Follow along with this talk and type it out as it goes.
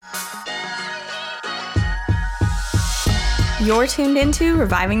You're tuned into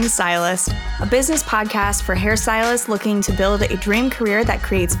Reviving the Stylist, a business podcast for hairstylists looking to build a dream career that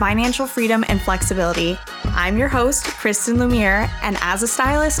creates financial freedom and flexibility. I'm your host, Kristen Lumiere, and as a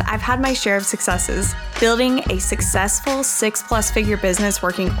stylist, I've had my share of successes, building a successful 6+ figure business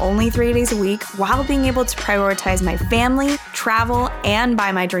working only 3 days a week while being able to prioritize my family, travel, and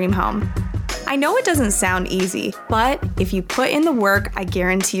buy my dream home. I know it doesn't sound easy, but if you put in the work, I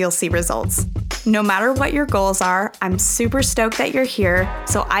guarantee you'll see results. No matter what your goals are, I'm super stoked that you're here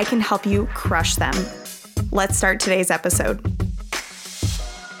so I can help you crush them. Let's start today's episode.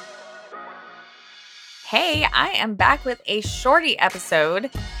 Hey, I am back with a shorty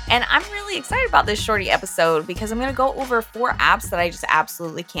episode, and I'm really excited about this shorty episode because I'm going to go over 4 apps that I just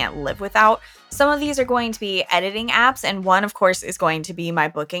absolutely can't live without. Some of these are going to be editing apps, and one, of course, is going to be my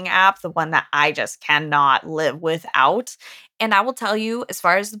booking app, the one that I just cannot live without. And I will tell you, as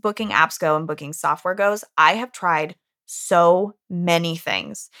far as the booking apps go and booking software goes, I have tried so many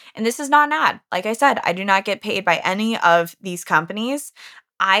things. And this is not an ad. Like I said, I do not get paid by any of these companies.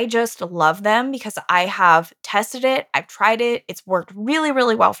 I just love them because I have tested it. I've tried it. It's worked really,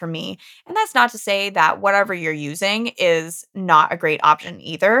 really well for me. And that's not to say that whatever you're using is not a great option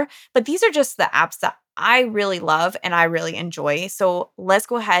either. But these are just the apps that I really love and I really enjoy. So let's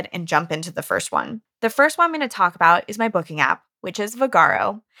go ahead and jump into the first one. The first one I'm going to talk about is my booking app, which is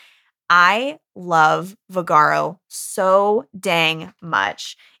Vagaro. I love Vagaro so dang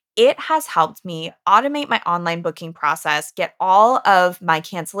much. It has helped me automate my online booking process, get all of my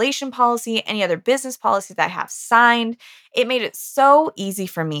cancellation policy, any other business policy that I have signed. It made it so easy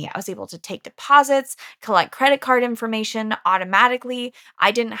for me. I was able to take deposits, collect credit card information automatically.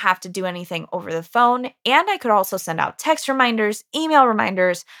 I didn't have to do anything over the phone. And I could also send out text reminders, email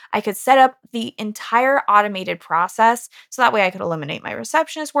reminders. I could set up the entire automated process so that way I could eliminate my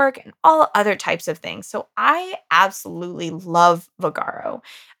receptionist work and all other types of things. So I absolutely love Vagaro.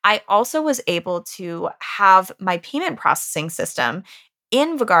 I also was able to have my payment processing system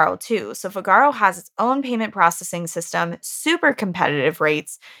in Vagaro too. So Vagaro has its own payment processing system, super competitive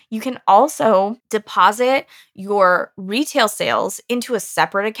rates. You can also deposit your retail sales into a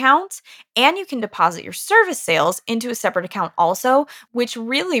separate account, and you can deposit your service sales into a separate account also, which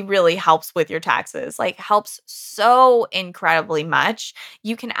really, really helps with your taxes, like helps so incredibly much.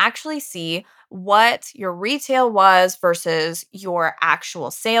 You can actually see what your retail was versus your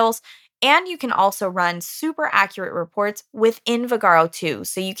actual sales. And you can also run super accurate reports within Vagaro too.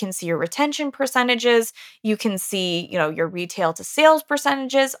 So you can see your retention percentages, you can see, your retail to sales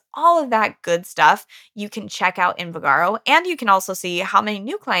percentages, all of that good stuff you can check out in Vagaro. And you can also see how many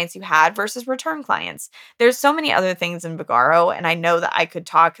new clients you had versus return clients. There's so many other things in Vagaro, and I know that I could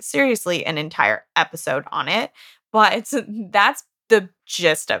talk seriously an entire episode on it, but that's the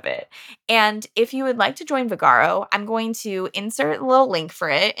gist of it. And if you would like to join Vagaro, I'm going to insert a little link for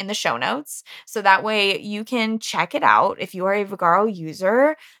it in the show notes. So that way you can check it out. If you are a Vagaro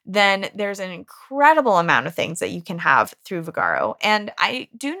user, then there's an incredible amount of things that you can have through Vagaro. And I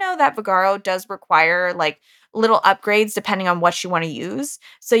do know that Vagaro does require little upgrades depending on what you want to use.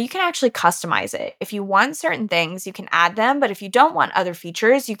 So you can actually customize it. If you want certain things, you can add them. But if you don't want other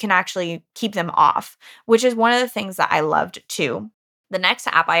features, you can actually keep them off, which is one of the things that I loved too. The next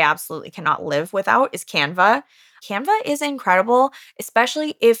app I absolutely cannot live without is Canva. Canva is incredible,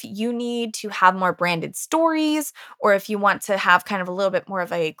 especially if you need to have more branded stories or if you want to have kind of a little bit more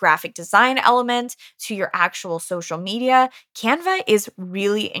of a graphic design element to your actual social media. Canva is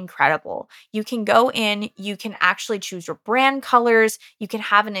really incredible. You can go in, you can actually choose your brand colors, you can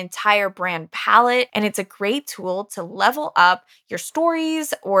have an entire brand palette, and it's a great tool to level up your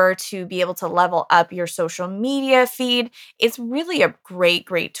stories or to be able to level up your social media feed. It's really a great,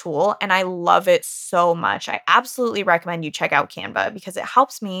 great tool, and I love it so much. I absolutely recommend you check out Canva because it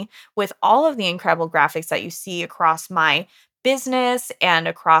helps me with all of the incredible graphics that you see across my business and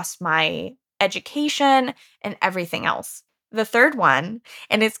across my education and everything else. The third one,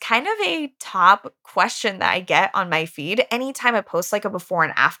 and it's kind of a top question that I get on my feed anytime I post a before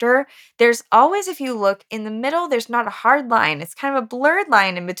and after. There's always, if you look in the middle, there's not a hard line. It's kind of a blurred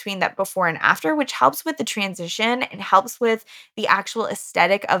line in between that before and after, which helps with the transition and helps with the actual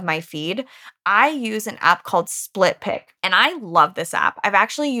aesthetic of my feed. I use an app called SplitPick, and I love this app. I've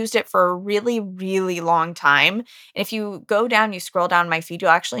actually used it for a really, really long time. And if you go down, you scroll down my feed,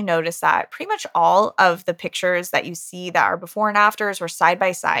 you'll actually notice that pretty much all of the pictures that you see that are before and afters or side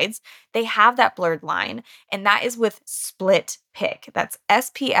by sides, they have that blurred line. And that is with SplitPick. That's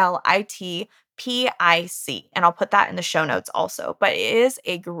SplitPic. And I'll put that in the show notes also. But it is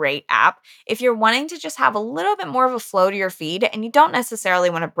a great app if you're wanting to just have a little bit more of a flow to your feed and you don't necessarily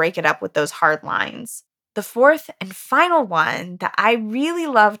want to break it up with those hard lines. The fourth and final one that I really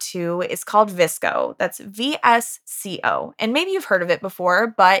love too is called VSCO. That's VSCO. And maybe you've heard of it before,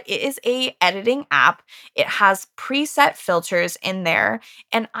 but it is a editing app. It has preset filters in there.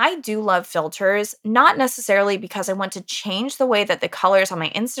 And I do love filters, not necessarily because I want to change the way that the colors on my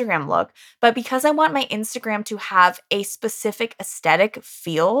Instagram look, but because I want my Instagram to have a specific aesthetic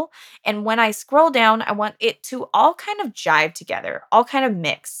feel. And when I scroll down, I want it to all kind of jive together, all kind of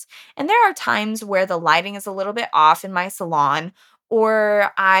mix. And there are times where the lighting is a little bit off in my salon,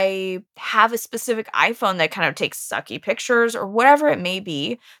 or I have a specific iPhone that kind of takes sucky pictures or whatever it may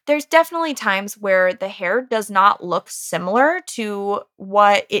be. There's definitely times where the hair does not look similar to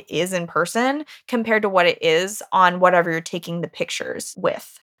what it is in person compared to what it is on whatever you're taking the pictures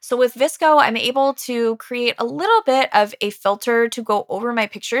with. So with VSCO, I'm able to create a little bit of a filter to go over my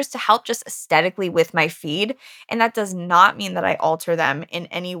pictures to help just aesthetically with my feed. And that does not mean that I alter them in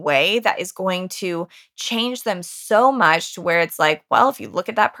any way that is going to change them so much to where it's like, well, if you look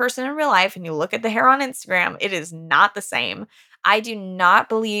at that person in real life and you look at the hair on Instagram, it is not the same. I do not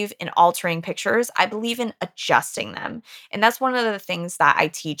believe in altering pictures. I believe in adjusting them. And that's one of the things that I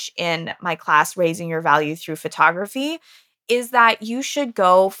teach in my class, Raising Your Value Through Photography, is that you should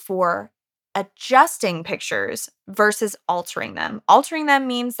go for adjusting pictures versus altering them. Altering them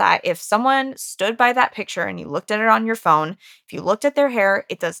means that if someone stood by that picture and you looked at it on your phone, if you looked at their hair,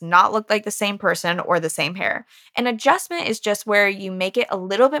 it does not look like the same person or the same hair. An adjustment is just where you make it a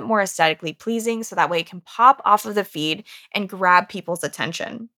little bit more aesthetically pleasing so that way it can pop off of the feed and grab people's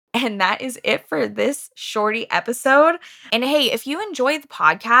attention. And that is it for this shorty episode. And hey, if you enjoyed the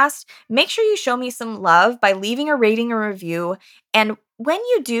podcast, make sure you show me some love by leaving a rating or review. And when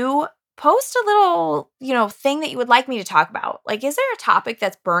you do, post a little, thing that you would like me to talk about. Like, is there a topic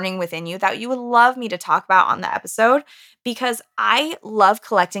that's burning within you that you would love me to talk about on the episode? Because I love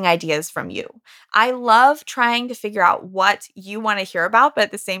collecting ideas from you. I love trying to figure out what you want to hear about, but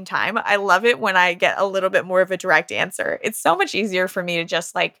at the same time, I love it when I get a little bit more of a direct answer. It's so much easier for me to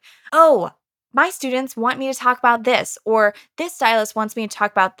just my students want me to talk about this, or this stylist wants me to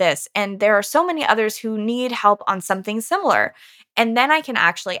talk about this. And there are so many others who need help on something similar. And then I can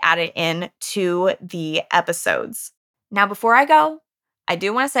actually add it in to the episodes. Now, before I go, I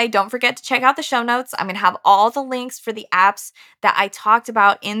do want to say, don't forget to check out the show notes. I'm going to have all the links for the apps that I talked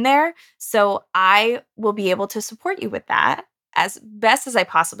about in there. So I will be able to support you with that as best as I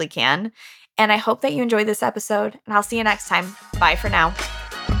possibly can. And I hope that you enjoyed this episode, and I'll see you next time. Bye for now.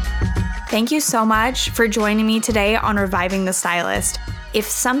 Thank you so much for joining me today on Reviving the Stylist. If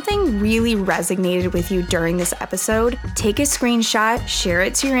something really resonated with you during this episode, take a screenshot, share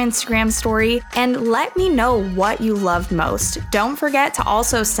it to your Instagram story, and let me know what you loved most. Don't forget to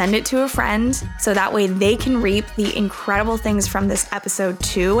also send it to a friend so that way they can reap the incredible things from this episode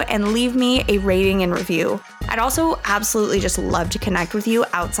too, and leave me a rating and review. I'd also absolutely just love to connect with you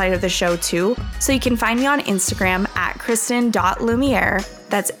outside of the show too, so you can find me on Instagram at Kristen.Lumiere.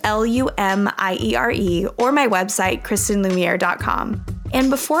 That's Lumiere, or my website, KristenLumiere.com. And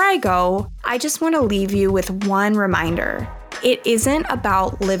before I go, I just want to leave you with one reminder. It isn't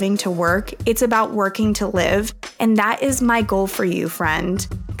about living to work, it's about working to live. And that is my goal for you, friend,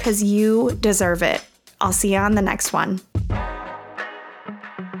 because you deserve it. I'll see you on the next one.